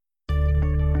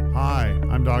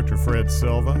I'm Dr. Fred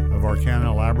Silva of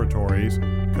Arcana Laboratories,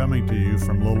 coming to you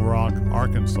from Little Rock,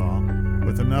 Arkansas,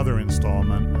 with another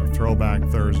installment of Throwback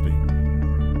Thursday.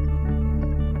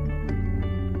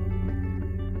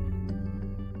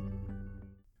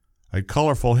 A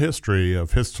colorful history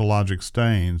of histologic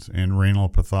stains in renal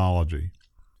pathology.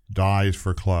 Dyes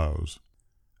for clothes.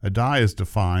 A dye is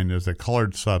defined as a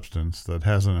colored substance that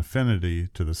has an affinity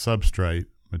to the substrate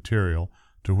material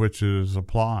to which it is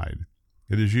applied.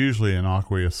 It is usually an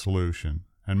aqueous solution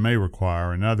and may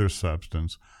require another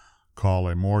substance called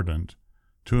a mordant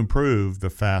to improve the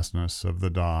fastness of the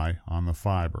dye on the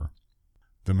fiber.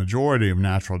 The majority of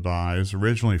natural dyes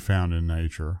originally found in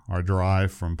nature are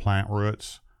derived from plant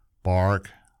roots, bark,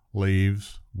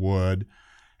 leaves, wood,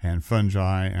 and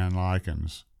fungi and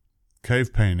lichens.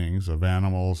 Cave paintings of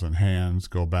animals and hands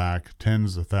go back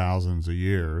tens of thousands of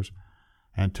years,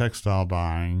 and textile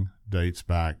dyeing dates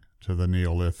back to the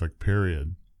Neolithic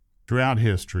period. Throughout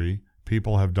history,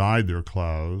 people have dyed their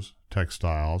clothes,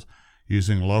 textiles,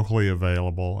 using locally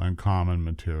available and common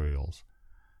materials.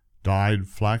 Dyed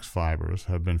flax fibers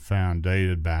have been found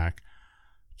dated back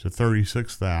to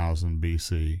 36,000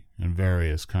 BC in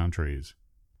various countries.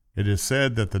 It is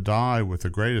said that the dye with the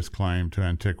greatest claim to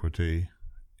antiquity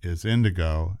is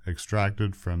indigo,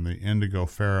 extracted from the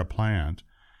Indigofera plant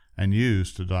and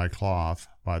used to dye cloth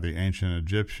by the ancient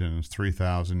Egyptians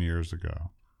 3,000 years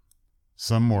ago.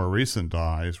 Some more recent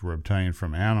dyes were obtained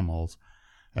from animals,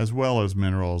 as well as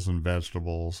minerals and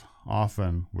vegetables,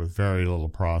 often with very little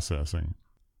processing.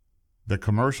 The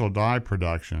commercial dye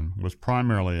production was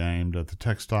primarily aimed at the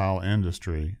textile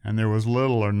industry, and there was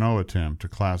little or no attempt to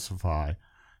classify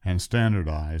and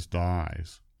standardize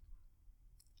dyes.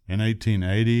 In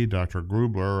 1880, Dr.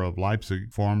 Grubler of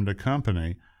Leipzig formed a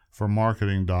company for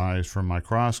marketing dyes for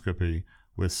microscopy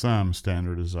with some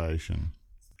standardization.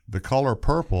 The color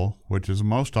purple, which is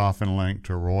most often linked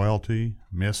to royalty,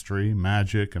 mystery,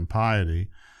 magic, and piety,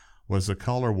 was the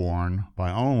color worn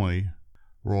by only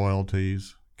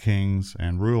royalties, kings,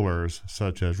 and rulers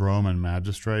such as Roman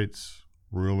magistrates,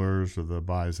 rulers of the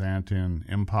Byzantine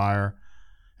Empire,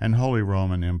 and Holy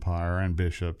Roman Empire, and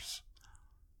bishops,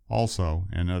 also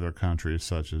in other countries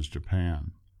such as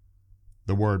Japan.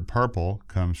 The word purple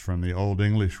comes from the Old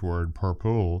English word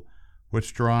purpule,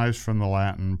 which derives from the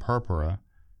Latin purpura,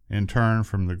 in turn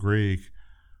from the Greek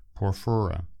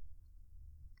porphyra.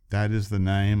 That is the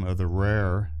name of the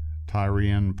rare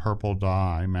Tyrian purple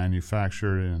dye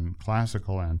manufactured in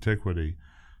classical antiquity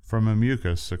from a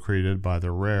mucus secreted by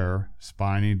the rare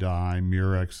spiny dye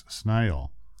Murex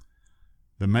snail.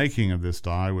 The making of this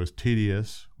dye was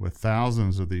tedious, with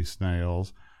thousands of these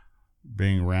snails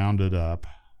being rounded up,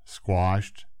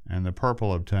 squashed, and the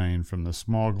purple obtained from the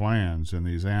small glands in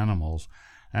these animals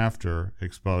after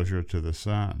exposure to the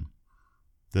sun.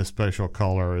 This special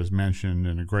color is mentioned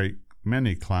in a great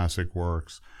many classic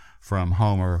works, from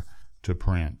Homer to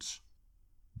Prince.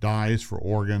 Dyes for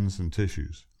organs and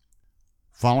tissues.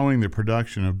 Following the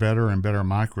production of better and better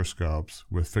microscopes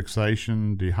with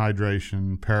fixation,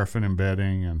 dehydration, paraffin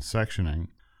embedding, and sectioning,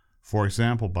 for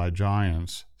example by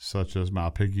giants such as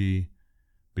Malpighi,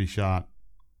 Bichat,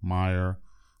 Meyer,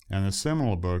 and the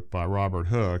seminal book by Robert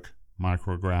Hooke,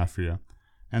 Micrographia,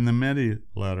 and the many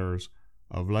letters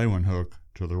of Leeuwenhoek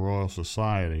to the Royal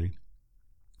Society,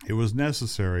 it was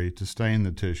necessary to stain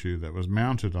the tissue that was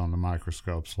mounted on the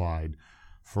microscope slide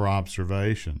for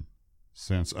observation,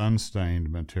 since unstained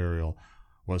material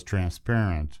was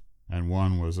transparent and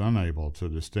one was unable to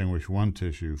distinguish one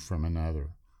tissue from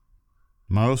another.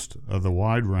 Most of the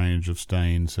wide range of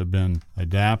stains have been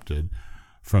adapted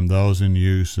from those in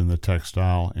use in the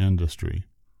textile industry.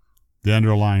 The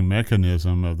underlying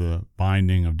mechanism of the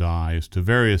binding of dyes to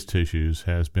various tissues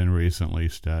has been recently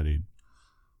studied.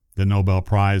 The Nobel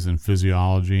Prize in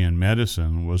Physiology and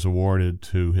Medicine was awarded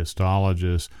to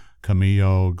histologists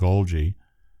Camillo Golgi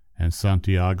and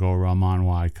Santiago Ramon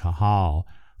y Cajal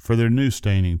for their new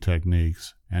staining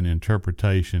techniques and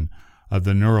interpretation of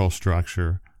the neural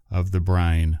structure of the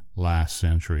brain last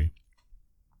century.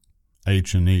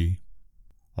 H&E.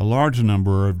 A large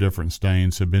number of different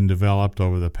stains have been developed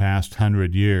over the past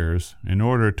 100 years in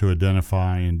order to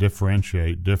identify and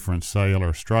differentiate different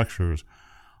cellular structures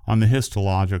on the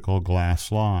histological glass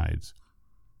slides.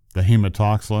 The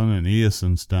hematoxylin and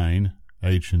eosin stain,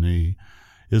 H&E,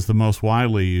 is the most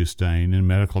widely used stain in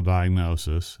medical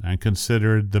diagnosis and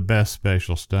considered the best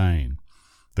spatial stain,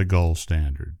 the gold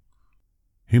standard.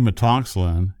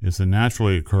 Hematoxylin is a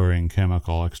naturally occurring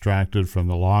chemical extracted from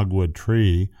the logwood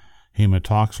tree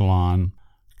Hematoxylon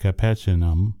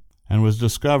capucinum and was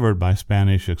discovered by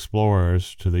Spanish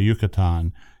explorers to the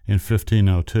Yucatan in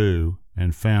 1502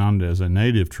 and found as a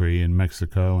native tree in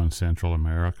Mexico and Central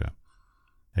America.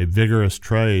 A vigorous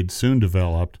trade soon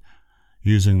developed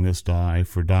using this dye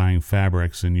for dyeing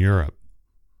fabrics in Europe.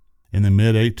 In the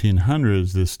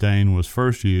mid-1800s, this stain was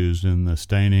first used in the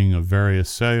staining of various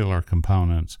cellular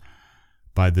components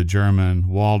by the German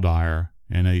Waldeyer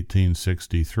in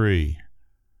 1863.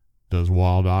 Does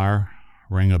Waldeyer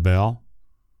ring a bell?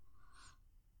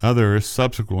 Others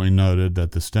subsequently noted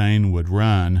that the stain would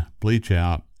run, bleach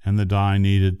out, and the dye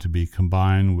needed to be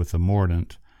combined with a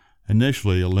mordant,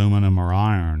 initially aluminum or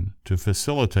iron, to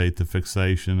facilitate the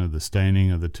fixation of the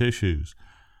staining of the tissues.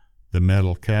 The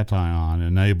metal cation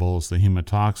enables the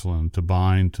hematoxylin to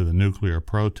bind to the nuclear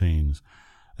proteins,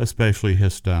 especially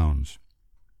histones.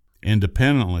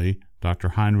 Independently, Dr.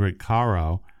 Heinrich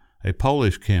Caro, a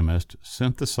Polish chemist,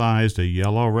 synthesized a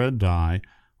yellow-red dye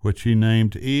which he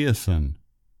named eosin,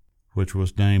 which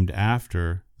was named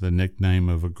after the nickname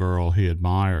of a girl he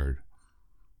admired.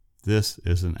 This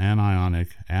is an anionic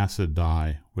acid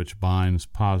dye which binds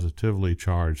positively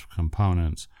charged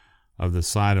components of the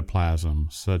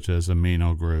cytoplasm, such as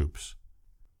amino groups.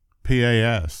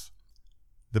 PAS.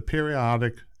 The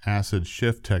periodic acid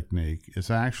shift technique is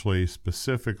actually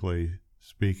specifically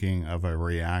speaking of a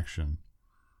reaction.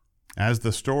 As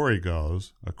the story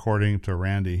goes, according to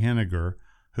Randy Henniger,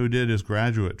 who did his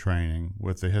graduate training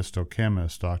with the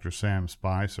histochemist Dr. Sam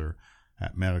Spicer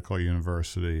at Medical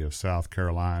University of South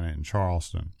Carolina in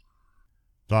Charleston.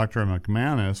 Dr.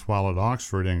 McManus, while at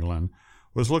Oxford, England,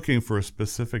 was looking for a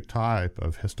specific type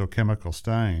of histochemical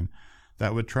stain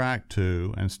that would track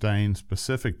to and stain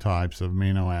specific types of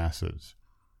amino acids.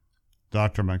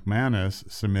 Dr. McManus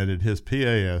submitted his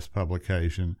PAS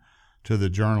publication to the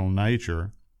journal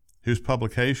Nature, whose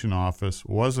publication office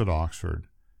was at Oxford,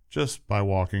 just by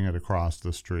walking it across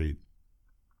the street.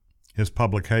 His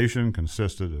publication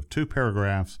consisted of 2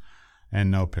 paragraphs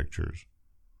and no pictures.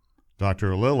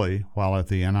 Dr. Lilly, while at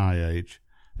the NIH,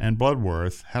 and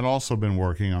Bloodworth had also been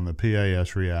working on the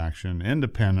PAS reaction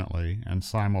independently and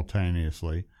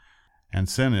simultaneously and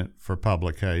sent it for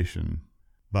publication.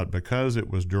 But because it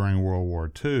was during World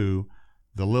War II,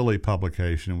 the Lilly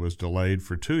publication was delayed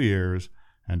for 2 years,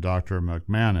 and Dr.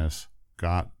 McManus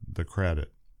got the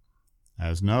credit,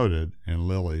 as noted in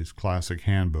Lilly's classic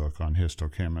handbook on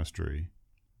histochemistry.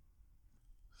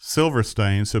 Silver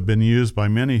stains have been used by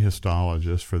many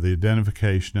histologists for the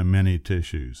identification of many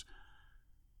tissues.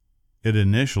 It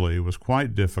initially was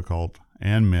quite difficult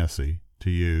and messy to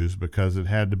use because it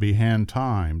had to be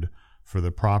hand-timed for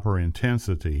the proper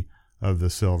intensity of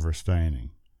the silver staining.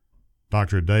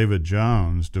 Dr. David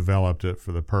Jones developed it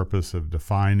for the purpose of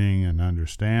defining and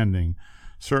understanding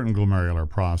certain glomerular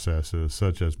processes,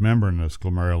 such as membranous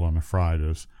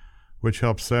glomerulonephritis, which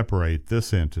helps separate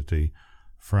this entity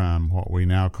from what we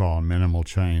now call minimal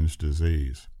change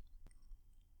disease.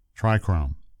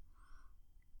 Trichrome.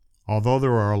 Although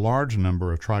there are a large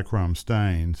number of trichrome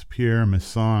stains, Pierre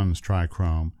Messon's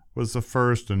trichrome was the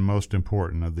first and most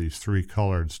important of these 3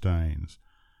 colored stains.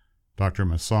 Dr.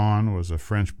 Messon was a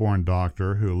French-born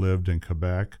doctor who lived in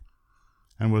Quebec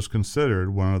and was considered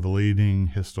one of the leading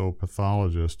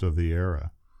histopathologists of the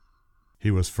era. He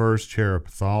was first chair of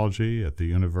pathology at the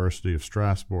University of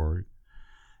Strasbourg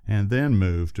and then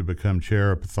moved to become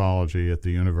chair of pathology at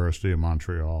the University of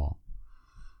Montreal.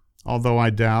 Although I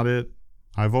doubt it,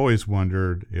 I've always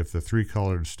wondered if the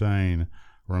 3-colored stain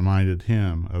reminded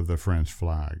him of the French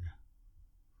flag.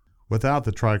 Without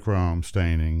the trichrome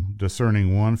staining,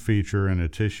 discerning one feature in a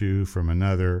tissue from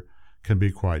another can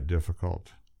be quite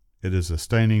difficult. It is a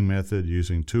staining method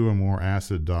using 2 or more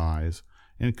acid dyes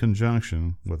in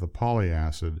conjunction with a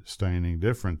polyacid staining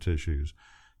different tissues,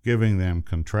 giving them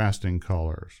contrasting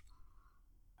colors.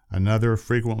 Another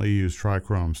frequently used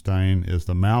trichrome stain is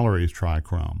the Mallory's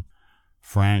trichrome.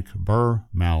 Frank Burr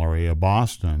Mallory of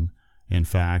Boston, in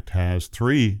fact, has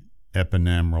 3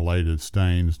 eponym-related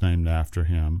stains named after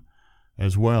him,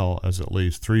 as well as at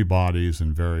least 3 bodies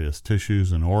in various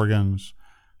tissues and organs,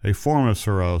 a form of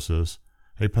cirrhosis,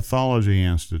 a pathology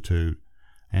institute,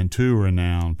 and 2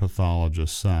 renowned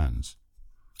pathologists' sons.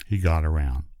 He got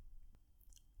around.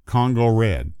 Congo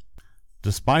red.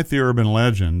 Despite the urban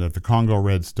legend that the Congo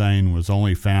red stain was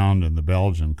only found in the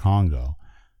Belgian Congo,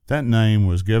 that name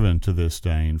was given to this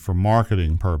stain for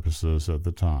marketing purposes at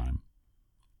the time.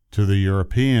 To the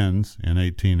Europeans in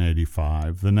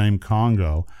 1885, the name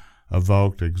Congo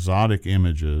evoked exotic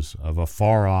images of a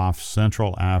far-off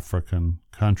Central African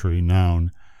country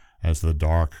known as the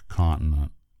Dark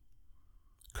Continent.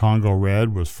 Congo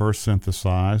red was first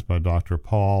synthesized by Dr.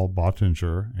 Paul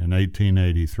Bottinger in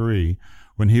 1883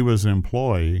 when he was an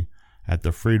employee at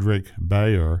the Friedrich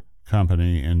Bayer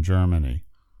Company in Germany.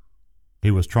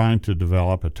 He was trying to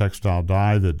develop a textile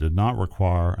dye that did not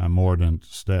require a mordant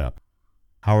step.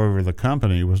 However, the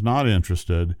company was not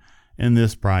interested in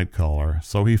this bright color,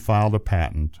 so he filed a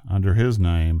patent under his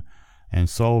name and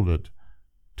sold it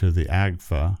to the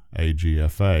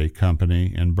AGFA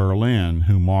company in Berlin,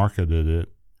 who marketed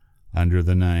it under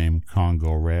the name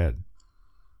Congo Red.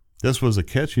 This was a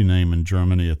catchy name in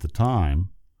Germany at the time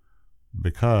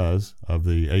because of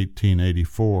the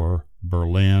 1884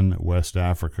 Berlin West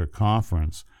Africa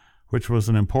Conference, which was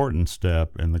an important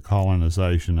step in the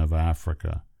colonization of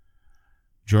Africa.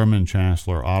 German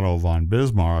Chancellor Otto von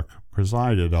Bismarck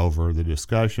presided over the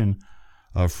discussion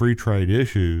of free trade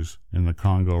issues in the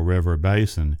Congo River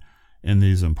Basin in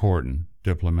these important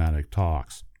diplomatic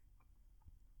talks.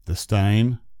 The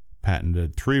stain,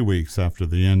 patented 3 weeks after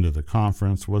the end of the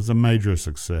conference, was a major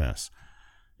success.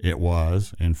 It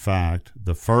was, in fact,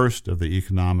 the first of the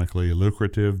economically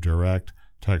lucrative direct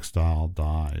textile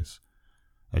dyes.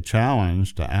 A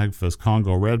challenge to AGFA's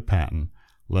Congo Red patent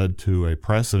led to a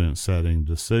precedent-setting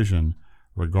decision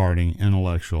regarding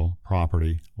intellectual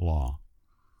property law.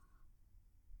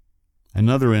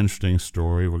 Another interesting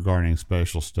story regarding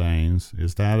special stains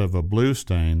is that of a blue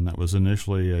stain that was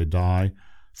initially a dye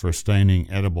for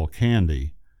staining edible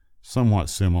candy, somewhat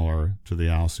similar to the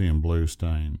Alcium blue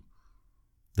stain.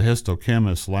 The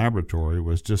histochemist's laboratory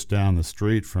was just down the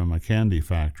street from a candy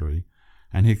factory,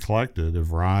 and he collected a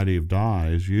variety of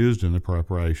dyes used in the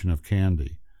preparation of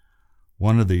candy.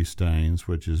 One of these stains,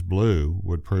 which is blue,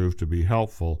 would prove to be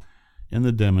helpful in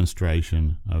the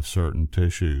demonstration of certain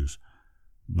tissues,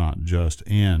 not just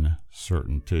in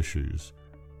certain tissues.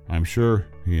 I'm sure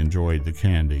he enjoyed the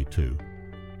candy too.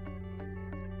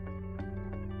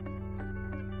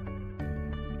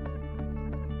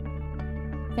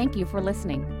 Thank you for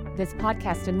listening. This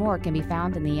podcast and more can be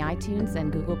found in the iTunes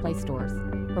and Google Play stores.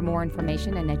 For more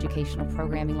information and educational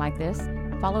programming like this,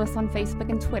 follow us on Facebook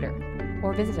and Twitter,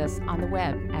 or visit us on the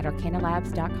web at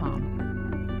arcanalabs.com.